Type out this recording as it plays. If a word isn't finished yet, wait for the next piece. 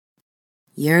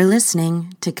You're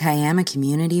listening to Kiama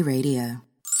Community Radio.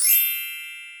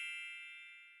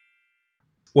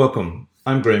 Welcome,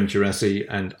 I'm Graham Girassi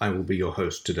and I will be your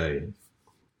host today.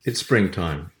 It's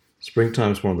springtime.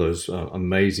 Springtime is one of those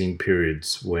amazing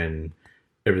periods when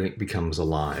everything becomes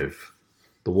alive.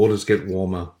 The waters get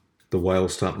warmer, the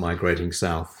whales start migrating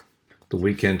south, the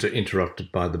weekends are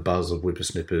interrupted by the buzz of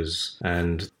whippersnippers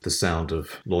and the sound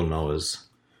of lawnmowers.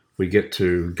 We get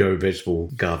to go vegetable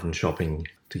garden shopping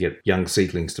to get young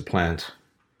seedlings to plant,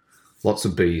 lots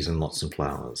of bees and lots of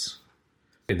flowers.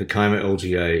 In the Kiama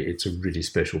LGA, it's a really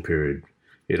special period.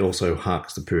 It also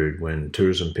harks the period when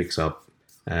tourism picks up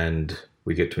and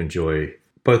we get to enjoy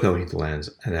both our hinterlands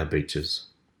and our beaches.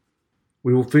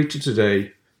 We will feature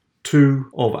today two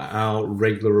of our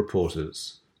regular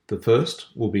reporters. The first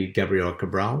will be Gabriela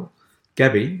Cabral.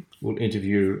 Gabby will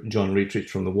interview John Leitridge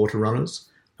from the Water Runners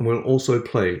and will also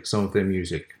play some of their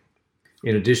music.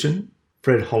 In addition,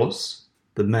 Fred Hollis,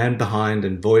 the man behind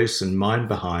and voice and mind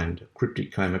behind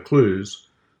Cryptic Kiama Clues,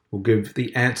 will give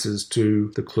the answers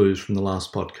to the clues from the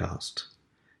last podcast.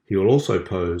 He will also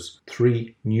pose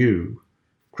 3 new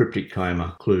Cryptic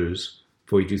Kiama clues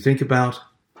for you to think about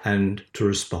and to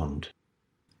respond.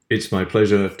 It's my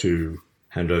pleasure to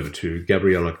hand over to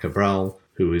Gabriela Cabral,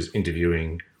 who is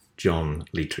interviewing John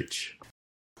Leitridge.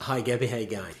 Hi Gabby, how you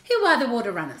going? Who are the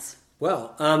Water Runners?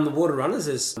 Well, the Water Runners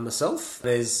is myself.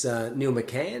 There's Neil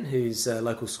McCann, who's a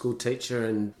local school teacher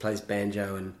and plays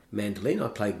banjo and mandolin. I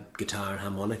play guitar and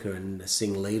harmonica and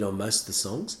sing lead on most of the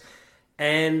songs.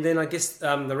 And then I guess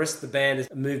the rest of the band has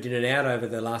moved in and out over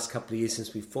the last couple of years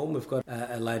since we formed. We've got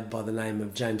a lad by the name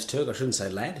of James Turk. I shouldn't say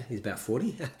lad, he's about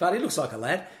 40, but he looks like a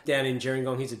lad. Down in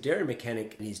Gerringong, he's a dairy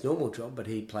mechanic in his normal job, but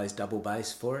he plays double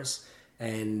bass for us.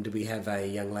 And we have a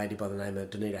young lady by the name of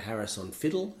Donita Harris on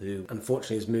fiddle, who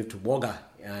unfortunately has moved to Wagga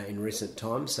in recent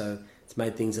times, so it's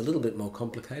made things a little bit more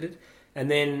complicated.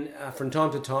 And then from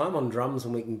time to time on drums,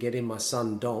 when we can get in, my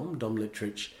son Dom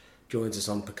Leitridge, joins us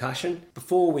on percussion.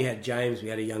 Before we had James, we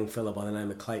had a young fella by the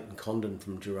name of Clayton Condon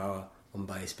from Juroa on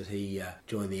bass, but he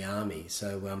joined the army.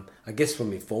 So I guess when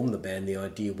we formed the band, the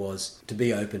idea was to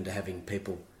be open to having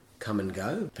people come and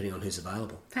go, depending on who's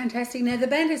available. Fantastic. Now, the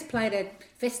band has played at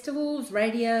festivals,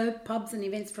 radio, pubs and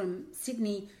events from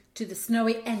Sydney to the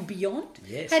Snowy and beyond.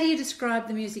 Yes. How do you describe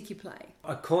the music you play?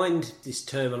 I coined this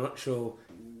term, I'm not sure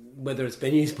whether it's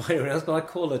been used by anyone else, but I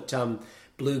call it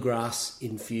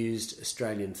bluegrass-infused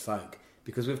Australian folk,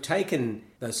 because we've taken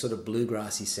those sort of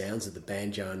bluegrassy sounds of the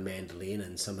banjo and mandolin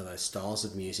and some of those styles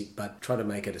of music, but try to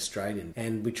make it Australian.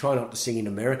 And we try not to sing in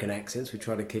American accents, we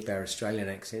try to keep our Australian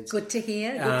accents. Good to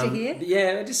hear,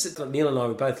 Yeah, just Neil and I,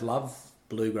 we both love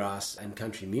bluegrass and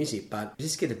country music, but you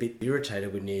just get a bit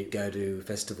irritated when you go to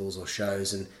festivals or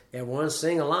shows and everyone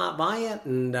sing a lot by it.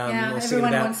 And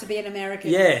everyone wants to be an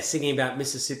American. Yeah, singing about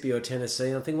Mississippi or Tennessee.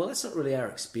 And I think, well, that's not really our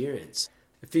experience.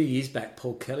 A few years back,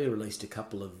 Paul Kelly released a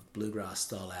couple of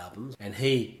bluegrass-style albums, and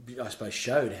he, I suppose,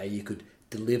 showed how you could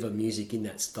deliver music in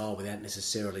that style without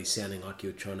necessarily sounding like you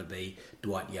were trying to be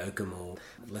Dwight Yoakam or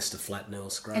Lester Flatt,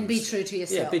 Earl Scruggs. And be true to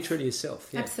yourself. Yeah, be true to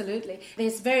yourself. Yeah. Absolutely.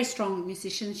 There's very strong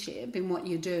musicianship in what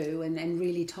you do and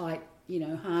really tight,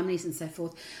 harmonies and so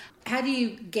forth. How do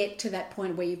you get to that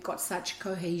point where you've got such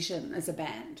cohesion as a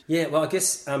band? Yeah, well, I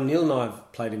guess Neil and I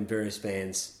have played in various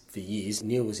bands for years.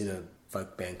 Neil was in a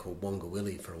folk band called Wonga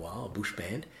Willie for a while, a bush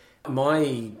band.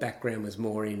 My background was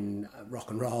more in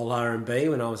rock and roll R&B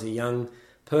when I was a young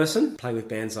person. Playing with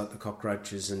bands like the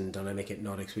Cockroaches and Dynamic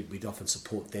Hypnotics, we'd often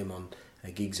support them on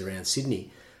gigs around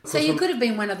Sydney. So you could have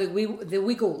been one of the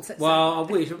Wiggles. Well, I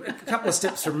wish. A couple of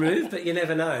steps removed, but you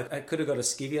never know. I could have got a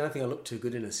skivvy. I don't think I looked too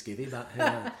good in a skivvy, but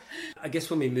I guess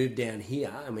when we moved down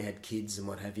here and we had kids and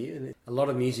what have you, and a lot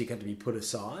of music had to be put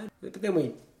aside. But then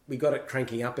we got it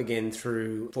cranking up again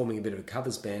through forming a bit of a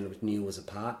covers band, which Neil was a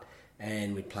part,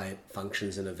 and we'd play at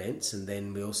functions and events, and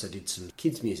then we also did some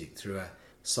kids' music through a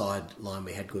side line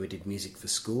we had where we did music for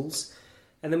schools.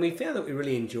 And then we found that we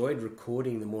really enjoyed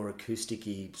recording the more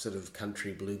acousticy sort of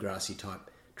country bluegrassy type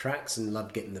tracks and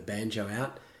loved getting the banjo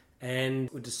out. And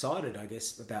we decided, I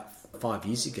guess, about 5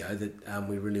 years ago that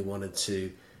we really wanted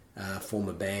to form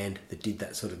a band that did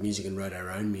that sort of music and wrote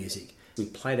our own music. We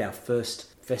played our first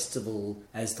festival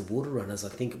as the Water Runners. I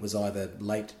think it was either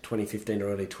late 2015 or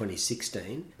early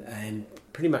 2016. And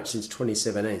pretty much since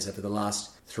 2017, so for the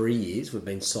last 3 years, we've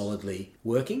been solidly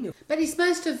working. But is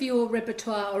most of your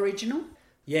repertoire original?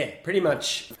 Yeah, pretty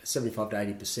much 75 to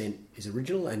 80% is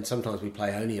original, and sometimes we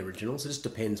play only originals. It just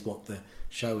depends what the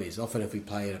show is. Often if we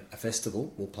play at a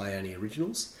festival, we'll play only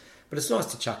originals. But it's nice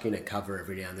to chuck in a cover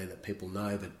every now and then that people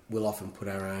know, but we'll often put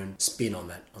our own spin on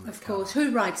that cover. Of course.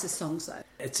 Who writes the songs, though?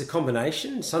 It's a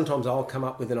combination. Sometimes I'll come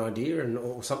up with an idea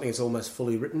or something that's almost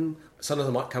fully written. Sometimes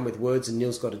I might come with words and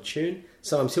Neil's got a tune.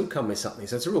 Sometimes he'll come with something.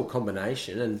 So it's a real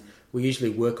combination, and we usually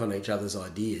work on each other's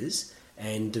ideas.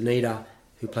 And Danita,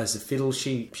 who plays the fiddle,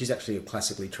 she's actually a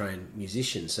classically trained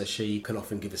musician, so she can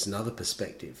often give us another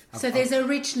perspective. So there's a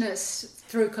richness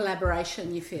through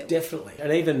collaboration, you feel? Definitely.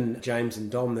 And even James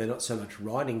and Dom, they're not so much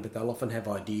writing, but they'll often have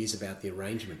ideas about the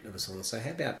arrangement of a song. So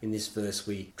how about in this verse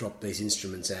we drop these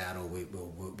instruments out, or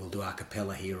we'll do a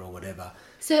cappella here or whatever.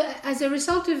 So as a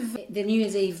result of the New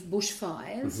Year's Eve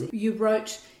bushfires, you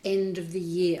wrote End of the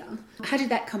Year. How did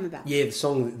that come about? Yeah, the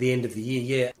song The End of the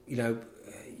Year,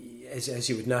 as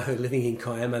you would know, living in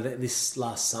Kiama, this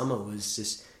last summer was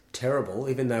just terrible.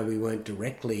 Even though we weren't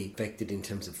directly affected in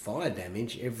terms of fire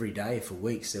damage, every day for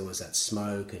weeks there was that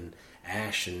smoke and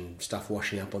ash and stuff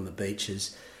washing up on the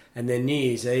beaches. And then New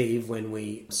Year's Eve, when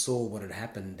we saw what had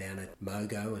happened down at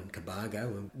Mogo and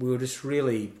Cobargo, we were just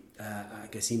really,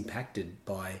 impacted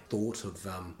by thought of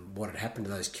what had happened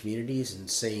to those communities, and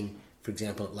seeing, for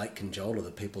example, at Lake Conjola, the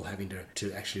people having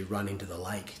to actually run into the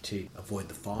lake to avoid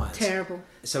the fires. Terrible.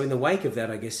 So in the wake of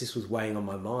that, I guess this was weighing on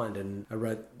my mind, and I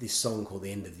wrote this song called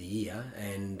The End of the Year,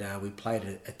 and we played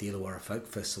it at the Illawarra Folk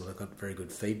Festival. I got very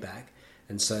good feedback,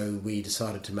 and so we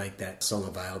decided to make that song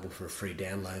available for a free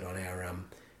download on our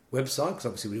website, because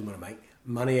obviously we didn't want to make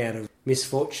money out of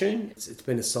misfortune. It's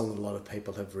been a song that a lot of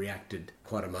people have reacted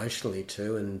quite emotionally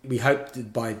to, and we hope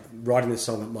that by writing the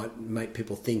song it might make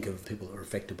people think of people that are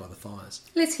affected by the fires.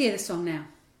 Let's hear the song now.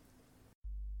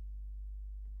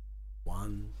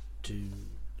 1, 2,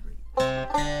 3.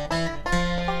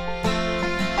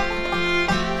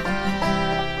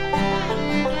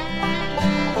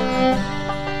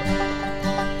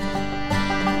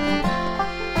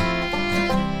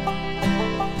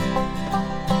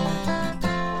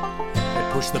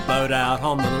 Push the boat out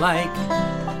on the lake.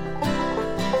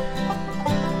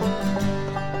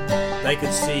 They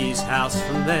could see his house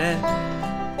from there,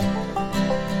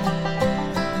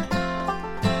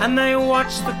 and they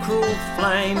watched the cruel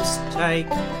flames take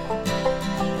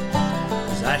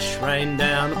as ash rained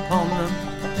down upon them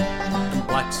and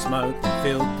black smoke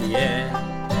filled the air.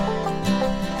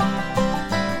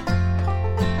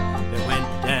 They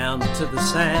went down to the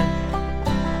sand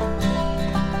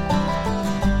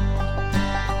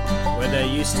they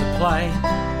used to play,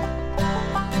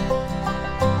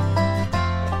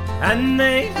 and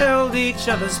they held each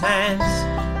other's hands.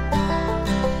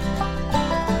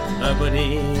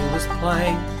 Nobody was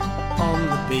playing on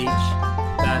the beach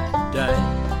that day.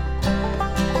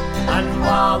 And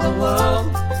while the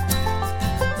world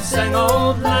sang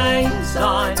Auld Lang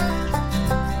Syne,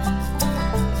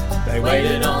 they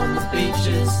waited on the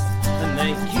beaches and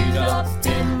they queued up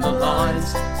in the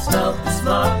lines, smelt the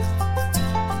smoke,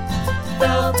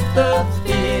 felt the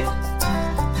fear.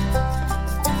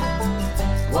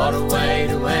 What a way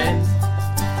to end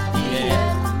the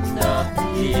end of the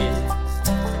year.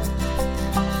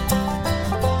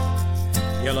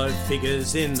 Yellow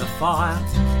figures in the fire,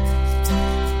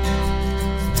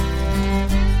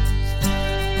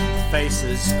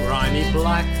 faces grimy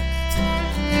black,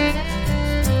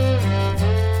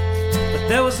 but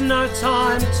there was no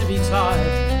time to be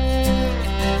tired,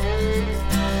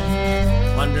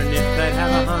 wondering if they'd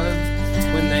have a home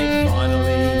when they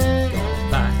finally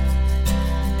got back.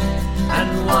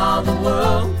 And while the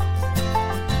world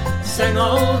sang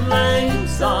Auld Lang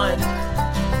Syne,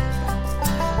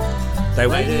 they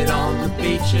waited on the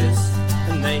beaches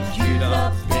and they queued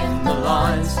up in the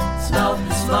lines, smelt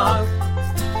the smoke,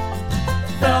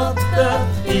 felt the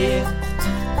fear.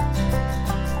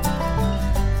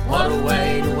 What a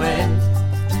way to end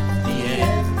the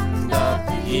end of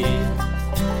the year.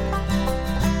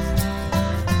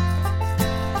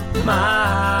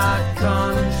 My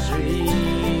country,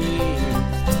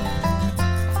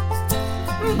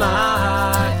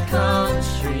 my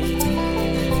country,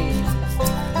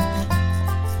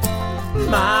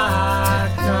 my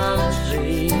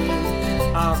country,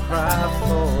 I'll cry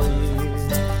for you.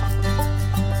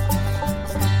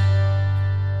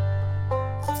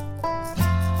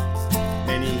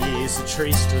 Many years the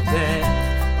tree stood there,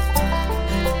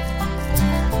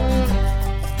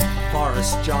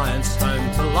 forest giants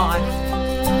home to life.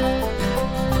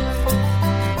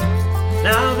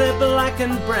 Now their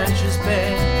blackened branches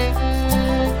bare,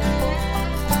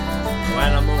 no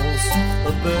animals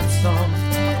or birdsong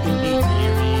in the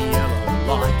eerie yellow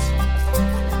light.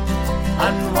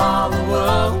 And while the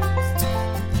world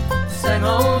sang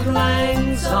Auld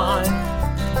Lang Syne,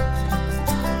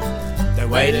 they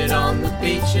waited on the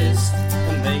beaches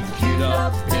and They queued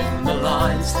up in the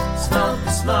lines, smelled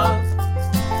the smoke,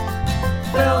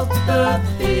 felt the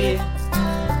fear.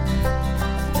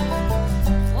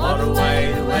 What a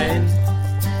way to end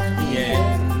the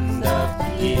end of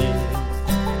the year.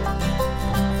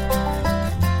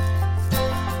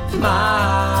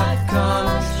 My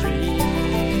country,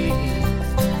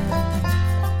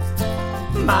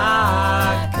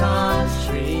 my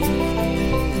country,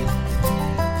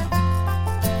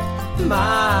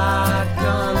 my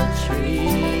country,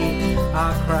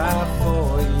 I cry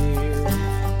for you.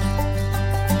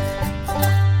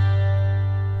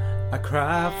 I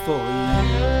cry for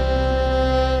you.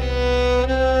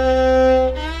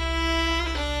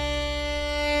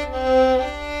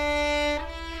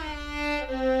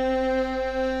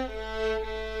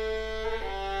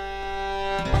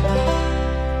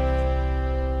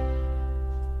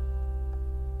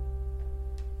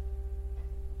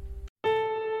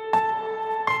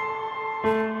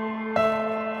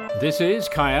 This is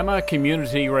Kiama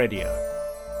Community Radio.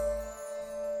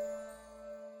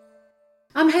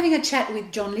 I'm having a chat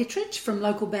with John Littrich from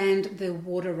local band The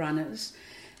Water Runners.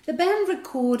 The band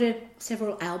recorded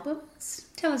several albums.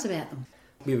 Tell us about them.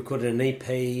 We recorded an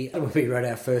EP when we wrote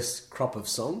our first crop of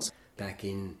songs back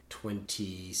in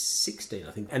 2016,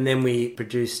 I think. And then we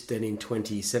produced then in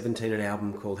 2017 an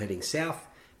album called Heading South.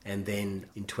 And then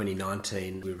in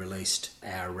 2019 we released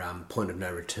our Point of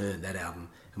No Return, that album.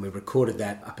 And we recorded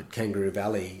that up at Kangaroo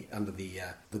Valley under the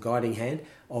guiding hand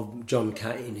of John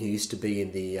Kane, who used to be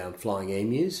in the Flying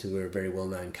Emus, who were a very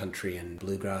well-known country and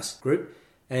bluegrass group.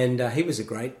 And he was a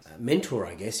great mentor,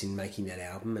 I guess, in making that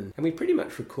album. And we pretty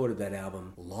much recorded that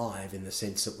album live in the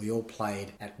sense that we all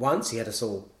played at once. He had us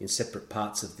all in separate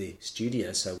parts of the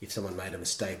studio, so if someone made a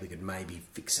mistake, we could maybe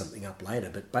fix something up later.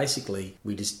 But basically,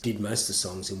 we just did most of the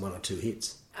songs in one or two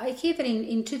hits. I hear that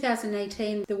in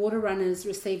 2018, the Water Runners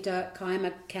received a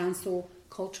Kiama Council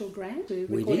Cultural Grant to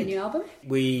record a new album.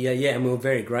 And we were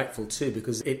very grateful too,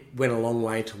 because it went a long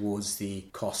way towards the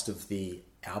cost of the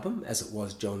album. As it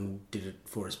was, John did it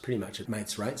for us pretty much at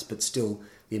mates' rates, but still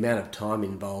the amount of time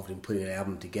involved in putting an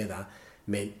album together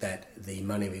meant that the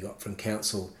money we got from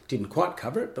council didn't quite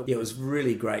cover it. But yeah, it was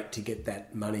really great to get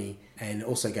that money, and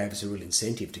also gave us a real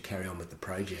incentive to carry on with the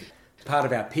project. Part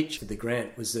of our pitch for the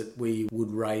grant was that we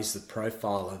would raise the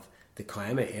profile of the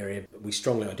Kiama area. We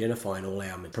strongly identify in all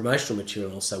our promotional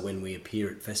material, also when we appear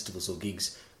at festivals or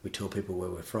gigs, we tell people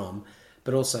where we're from.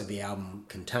 But also the album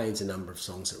contains a number of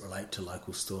songs that relate to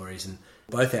local stories, and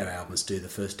both our albums do. The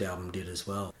first album did as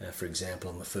well. For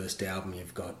example, on the first album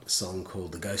you've got a song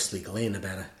called The Ghostly Glen,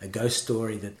 about a ghost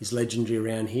story that is legendary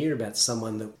around here, about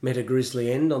someone that met a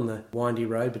grisly end on the windy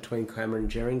road between Kiama and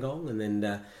Gerringong. And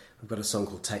then we've got a song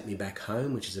called Take Me Back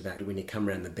Home, which is about when you come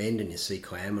around the bend and you see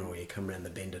Kiama, or you come around the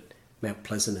bend at Mount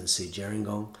Pleasant and see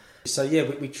Gerringong. So yeah,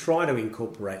 we try to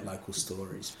incorporate local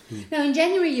stories. Now in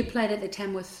January you played at the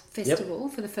Tamworth Festival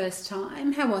for the first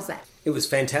time. How was that? It was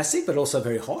fantastic, but also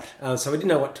very hot. So we didn't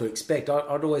know what to expect.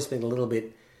 I'd always been a little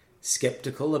bit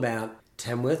sceptical about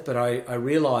Tamworth, but I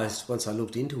realised once I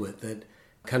looked into it that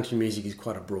country music is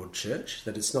quite a broad church,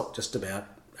 that it's not just about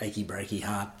achy breaky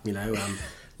heart,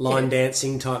 line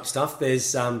dancing type stuff.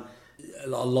 There's a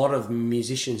lot of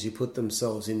musicians who put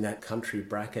themselves in that country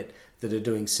bracket that are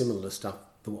doing similar stuff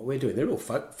to what we're doing. They're all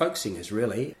folk singers,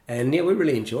 really. And yeah, we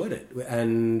really enjoyed it.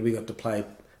 And we got to play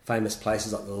famous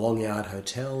places like the Long Yard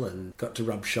Hotel, and got to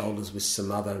rub shoulders with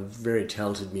some other very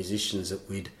talented musicians that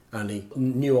we'd only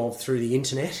knew of through the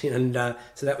internet. And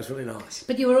so that was really nice.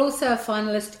 But you were also a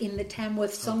finalist in the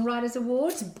Tamworth Songwriters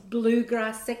Awards,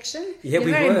 Bluegrass section. Yeah,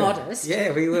 You're very modest.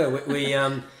 Yeah, we were. We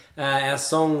our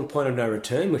song Point of No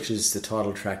Return, which is the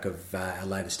title track of our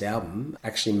latest album,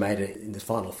 actually made it in the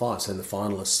final five, so in the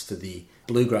finalists for the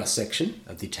Bluegrass section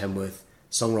of the Tamworth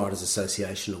Songwriters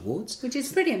Association Awards. Which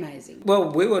is pretty amazing. Well,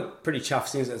 we were pretty chuffed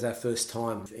since it was our first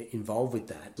time involved with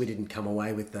that. We didn't come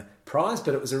away with the prize,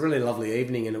 but it was a really lovely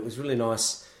evening, and it was really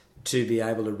nice to be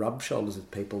able to rub shoulders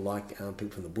with people like people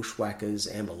from the Bushwhackers.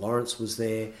 Amber Lawrence was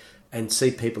there, and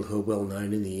see people who are well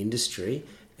known in the industry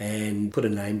and put a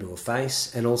name to a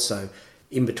face. And also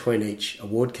in between each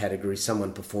award category,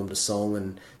 someone performed a song,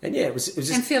 and yeah, it was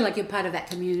just... And feel like you're part of that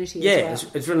community yeah, as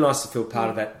well. It's really nice to feel part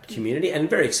of that community, and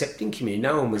very accepting community.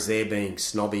 No one was there being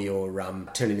snobby or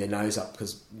turning their nose up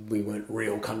because we weren't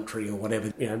real country or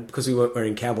whatever. Because we weren't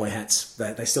wearing cowboy hats,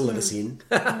 they still let us in.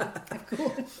 Of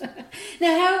course.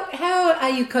 Now, how are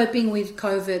you coping with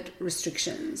COVID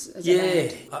restrictions as a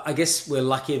band? I guess we're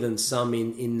luckier than some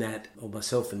in that, or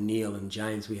myself and Neil and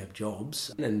James, we have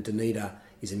jobs, and Danita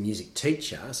is a music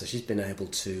teacher, so she's been able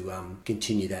to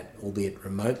continue that, albeit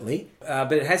remotely.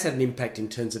 But it has had an impact in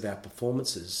terms of our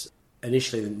performances.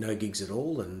 initially no gigs at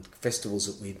all, and festivals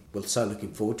that we were so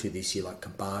looking forward to this year, like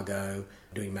Cobargo,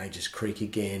 doing Majors Creek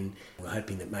again. We're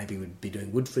hoping that maybe we'd be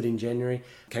doing Woodford in January.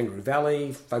 Kangaroo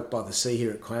Valley, Folk by the Sea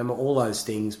here at Kiama, all those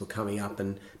things were coming up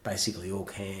and basically all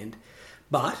canned.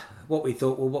 But what we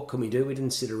thought, well, what can we do? We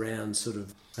didn't sit around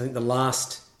I think the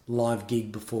last live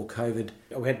gig before COVID,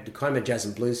 we had the Kiama Jazz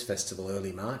and Blues Festival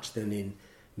early March, then in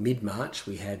mid-March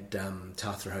we had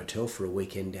Tathra Hotel for a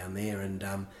weekend down there, and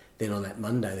then on that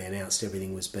Monday they announced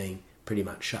everything was being pretty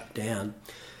much shut down.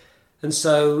 And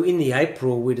so in the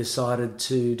April we decided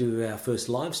to do our first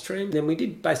live stream. Then we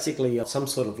did basically some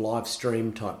sort of live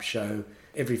stream type show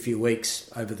every few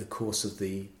weeks over the course of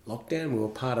the lockdown. We were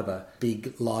part of a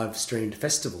big live streamed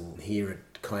festival here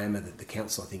at Kiama that the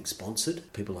council, I think,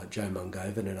 sponsored. People like Joe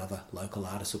Mungovan and other local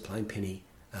artists were playing, Penny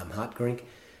Hartgerink.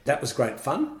 That was great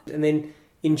fun. And then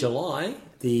in July,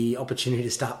 the opportunity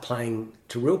to start playing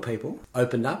to real people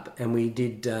opened up, and we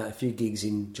did a few gigs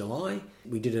in July.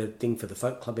 We did a thing for the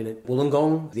Folk Club in at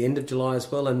Wollongong at the end of July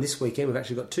as well, and this weekend we've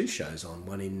actually got 2 shows on,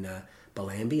 one in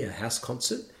Bellambi, a house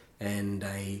concert, and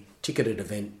a ticketed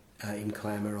event in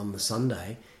Kiama on the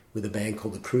Sunday with a band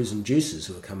called the Cruise and Juices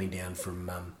who are coming down from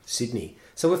Sydney.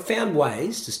 So we've found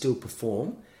ways to still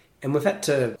perform, and we've had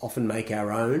to often make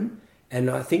our own. And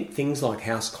I think things like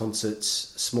house concerts,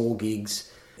 small gigs,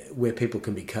 where people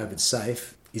can be COVID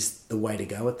safe is the way to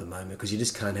go at the moment, because you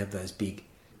just can't have those big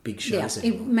shows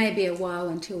anymore. It may be a while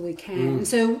until we can.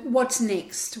 So what's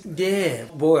next? Yeah,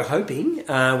 well,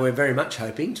 we're very much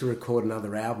hoping to record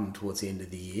another album towards the end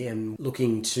of the year, and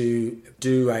looking to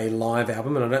do a live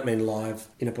album. And I don't mean live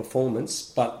in a performance,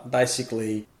 but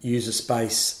basically use a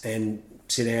space and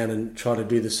sit down and try to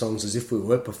do the songs as if we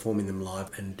were performing them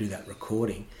live and do that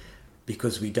recording,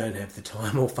 because we don't have the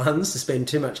time or funds to spend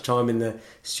too much time in the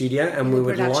studio. And we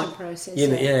would like process,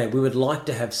 we would like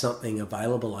to have something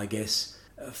available, I guess,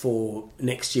 for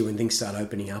next year when things start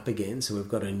opening up again. So we've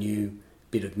got a new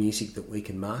bit of music that we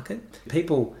can market.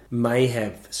 People may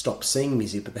have stopped seeing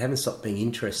music, but they haven't stopped being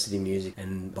interested in music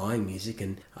and buying music.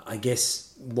 And I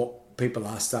guess what people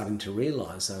are starting to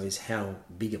realise, though, is how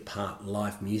big a part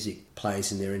live music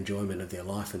plays in their enjoyment of their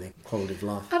life and their quality of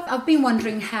life. I've been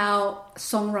wondering how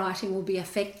songwriting will be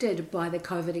affected by the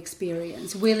COVID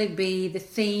experience. Will it be the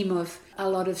theme of a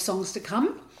lot of songs to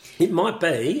come? It might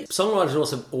be. Songwriters are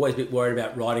also always a bit worried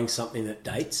about writing something that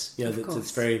dates,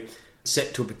 that's very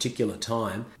set to a particular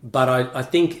time. But I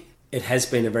think it has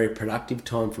been a very productive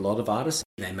time for a lot of artists.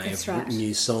 They may have written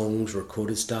new songs,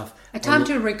 recorded stuff. A time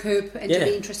to recoup and to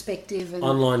be introspective. And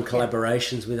online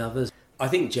collaborations with others. I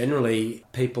think generally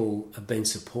people have been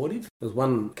supportive. There's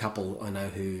one couple I know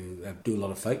who do a lot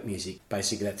of folk music.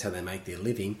 Basically that's how they make their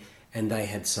living. And they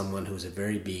had someone who was a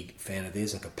very big fan of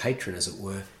theirs, like a patron as it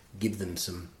were, give them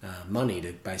some money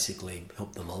to basically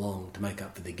help them along to make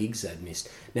up for the gigs they'd missed.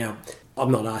 Now,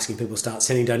 I'm not asking people to start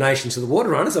sending donations to the Water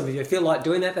Runners. I mean, if you feel like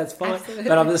doing that, that's fine. Absolutely.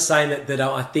 But I'm just saying that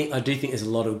I do think there's a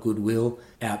lot of goodwill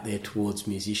out there towards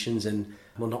musicians, and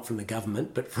well, not from the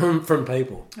government, but from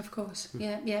people. Of course,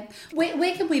 yeah.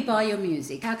 Where can we buy your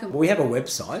music? How can we have a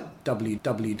website,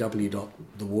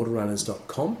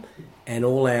 www.thewaterrunners.com, and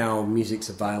all our music's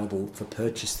available for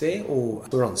purchase there, or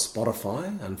we're on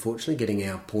Spotify, unfortunately, getting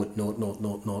our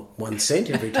 0.0001 cent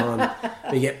every time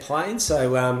we get played. So,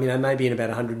 maybe in about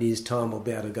 100 years' time we'll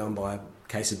be able to go and buy a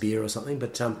case of beer or something.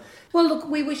 But well, look,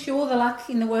 we wish you all the luck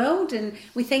in the world, and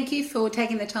we thank you for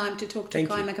taking the time to talk to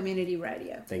Kiama Community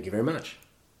Radio. Thank you very much.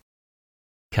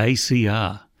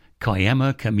 KCR,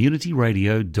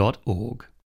 KiamaCommunityRadio.org.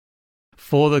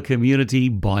 For the community,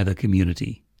 by the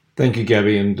community. Thank you,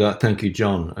 Gabby, and thank you,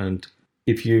 John. And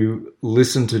if you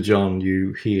listen to John,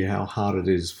 you hear how hard it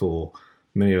is for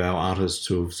many of our artists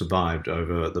to have survived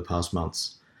over the past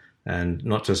months. And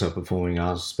not just our performing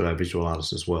artists, but our visual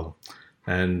artists as well.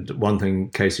 And one thing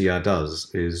KCR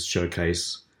does is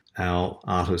showcase our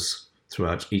artists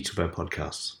throughout each of our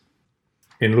podcasts.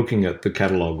 In looking at the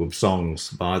catalogue of songs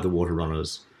by the Water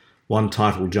Runners, one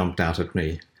title jumped out at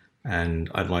me, and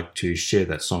I'd like to share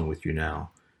that song with you now.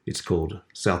 It's called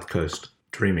South Coast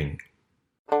Dreaming.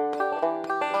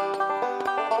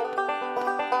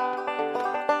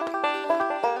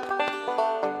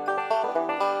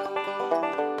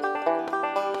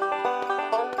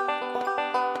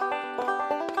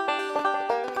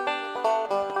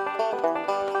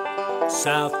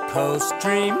 South Coast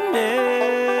dreaming,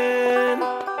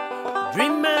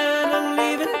 dreaming of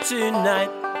leaving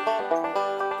tonight.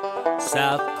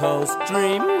 South Coast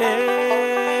dreaming,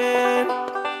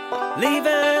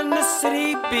 leaving the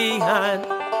city behind.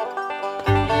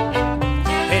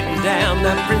 Heading down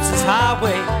that Princess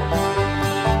Highway,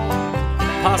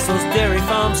 past those dairy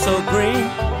farms so green.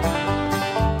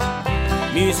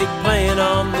 music playing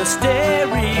on the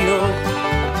stereo.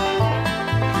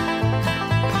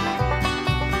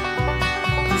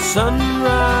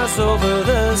 Sunrise over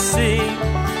the sea.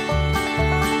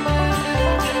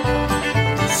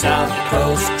 South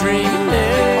Coast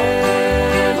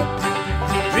dreaming,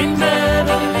 dreaming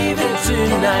of leaving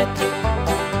tonight.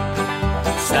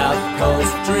 South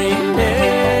Coast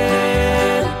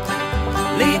dreaming,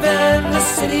 leaving the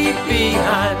city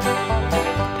behind.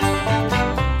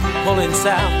 Pulling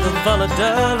south of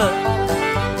Ulladulla,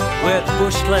 where the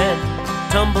bushland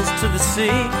tumbles to the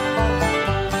sea.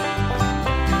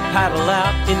 Paddle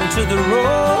out into the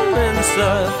rolling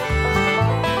surf.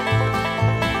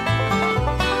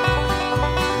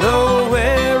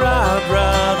 Nowhere I'd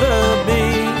rather be.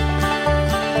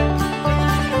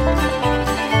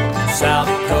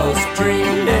 South Coast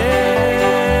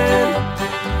dreaming,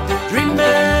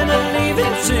 dreaming of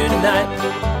leaving tonight.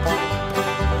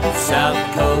 South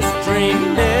Coast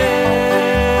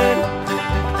dreaming,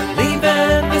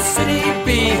 leaving the city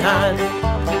behind.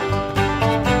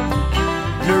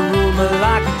 Narooma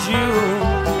like a jewel,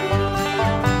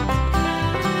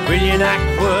 brilliant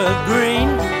aqua green.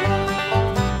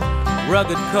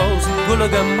 Rugged coast,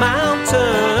 Gulaga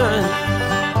Mountain.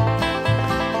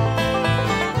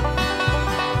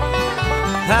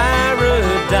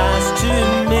 Paradise to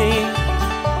me.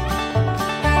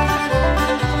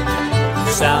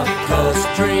 South Coast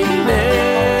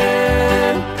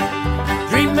dreaming,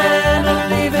 dreaming of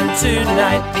leaving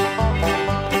tonight.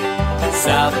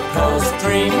 South Coast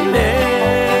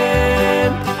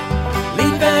dreaming,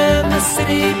 leaving the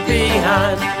city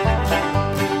behind.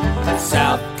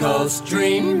 South Coast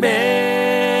dreaming,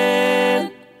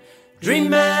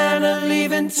 dreaming of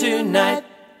leaving tonight.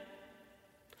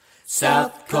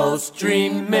 South Coast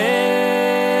dreaming,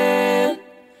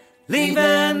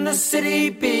 leaving the city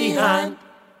behind.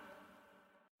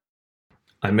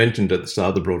 I mentioned at the start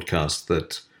of the broadcast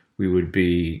that we would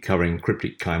be covering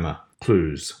cryptic Kaima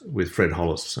clues with Fred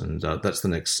Hollis, and that's the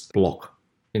next block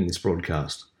in this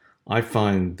broadcast. I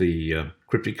find the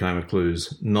cryptic Kaima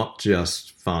clues not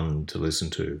just fun to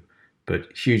listen to,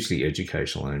 but hugely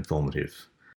educational and informative.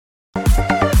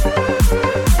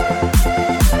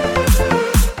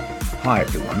 Hi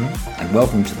everyone, and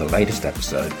welcome to the latest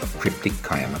episode of Cryptic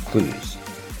Kiama Clues.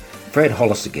 Fred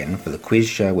Hollis again for the quiz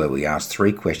show where we ask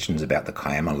 3 questions about the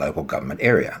Kiama local government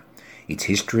area, its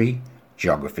history,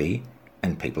 geography,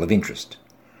 and people of interest.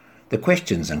 The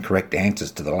questions and correct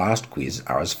answers to the last quiz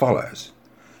are as follows.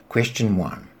 Question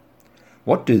 1.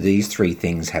 What do these 3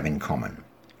 things have in common?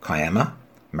 Kiama,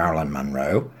 Marilyn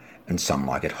Monroe, and Some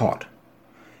Like It Hot.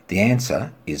 The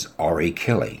answer is Ori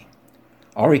Kelly.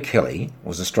 Ori Kelly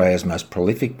was Australia's most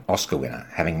prolific Oscar winner,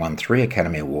 having won 3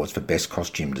 Academy Awards for Best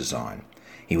Costume Design.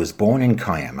 He was born in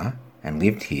Kiama and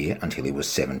lived here until he was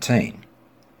 17.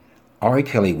 Ori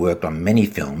Kelly worked on many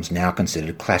films now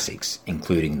considered classics,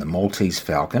 including The Maltese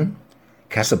Falcon,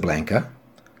 Casablanca,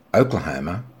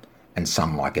 Oklahoma, and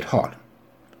Some Like It Hot.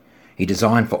 He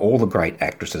designed for all the great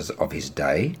actresses of his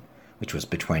day, which was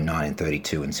between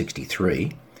 1932 and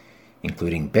 63,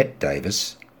 including Bette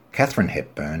Davis, Katharine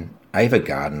Hepburn, Ava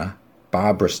Gardner,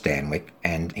 Barbara Stanwyck,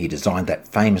 and he designed that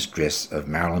famous dress of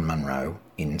Marilyn Monroe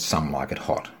in Some Like It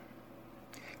Hot.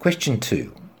 Question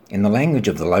 2. In the language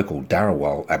of the local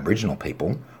Dharawal Aboriginal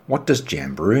people, what does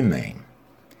Jamberoo mean?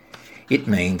 It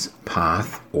means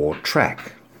path or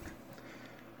track.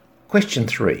 Question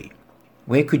 3.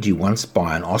 Where could you once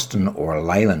buy an Austin or a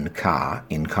Leyland car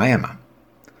in Kiama?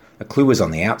 A clue is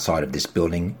on the outside of this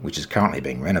building, which is currently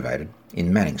being renovated,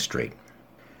 in Manning Street.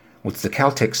 With the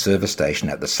Caltex service station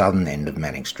at the southern end of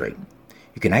Manning Street,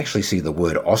 you can actually see the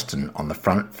word Austin on the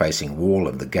front-facing wall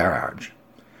of the garage.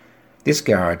 This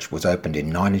garage was opened in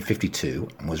 1952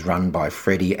 and was run by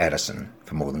Freddie Addison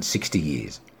for more than 60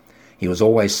 years. He was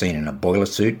always seen in a boiler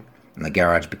suit, and the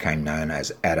garage became known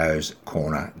as Addo's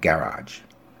Corner Garage.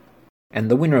 And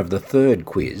the winner of the 3rd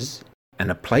quiz, and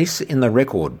a place in the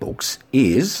record books,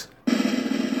 is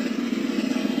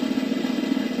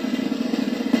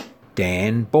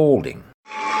Dan Balding.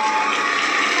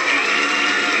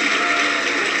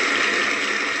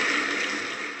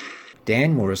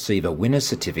 Dan will receive a winner's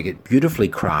certificate beautifully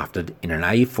crafted in an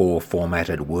A4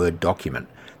 formatted Word document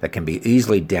that can be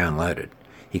easily downloaded.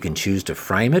 He can choose to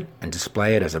frame it and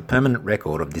display it as a permanent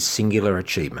record of this singular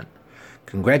achievement.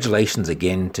 Congratulations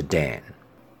again to Dan.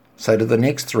 So to the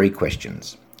next 3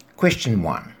 questions. Question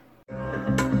 1.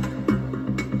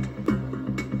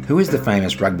 Who is the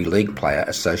famous rugby league player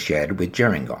associated with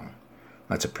Gerringong?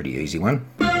 That's a pretty easy one.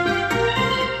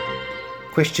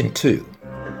 Question 2.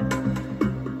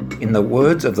 In the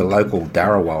words of the local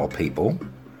Dharawal people,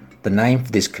 the name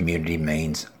for this community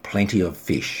means plenty of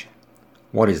fish.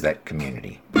 What is that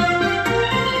community?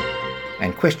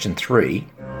 And question 3.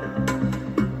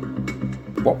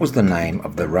 What was the name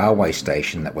of the railway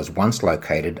station that was once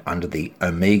located under the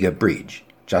Omega Bridge,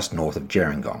 just north of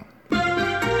Gerringong?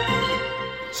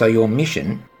 So your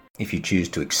mission, if you choose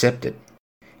to accept it,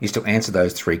 is to answer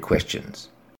those 3 questions.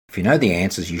 If you know the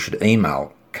answers, you should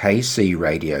email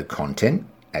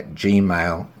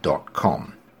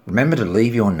kcradiocontent@gmail.com. Remember to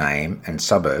leave your name and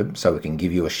suburb so we can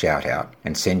give you a shout out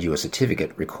and send you a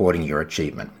certificate recording your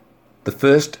achievement. The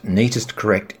first neatest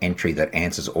correct entry that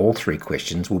answers all 3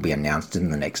 questions will be announced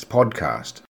in the next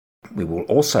podcast. We will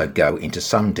also go into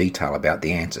some detail about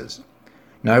the answers.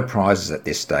 No prizes at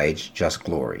this stage, just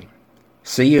glory.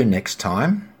 See you next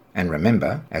time, and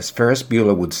remember, as Ferris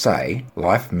Bueller would say,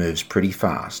 life moves pretty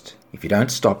fast. If you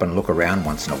don't stop and look around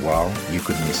once in a while, you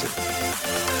could miss it.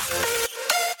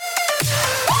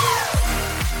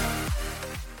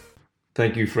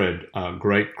 Thank you, Fred.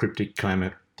 Great cryptic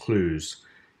Kiama clues.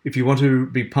 If you want to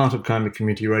be part of Kiama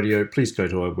Community Radio, please go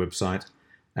to our website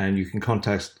and you can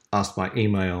contact us by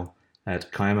email at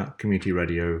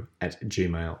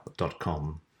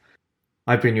kiamacommunityradio@gmail.com.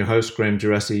 I've been your host, Graham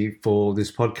Girassi, for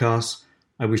this podcast.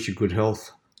 I wish you good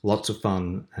health, lots of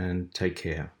fun, and take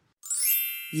care.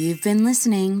 You've been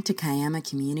listening to Kiama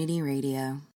Community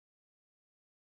Radio.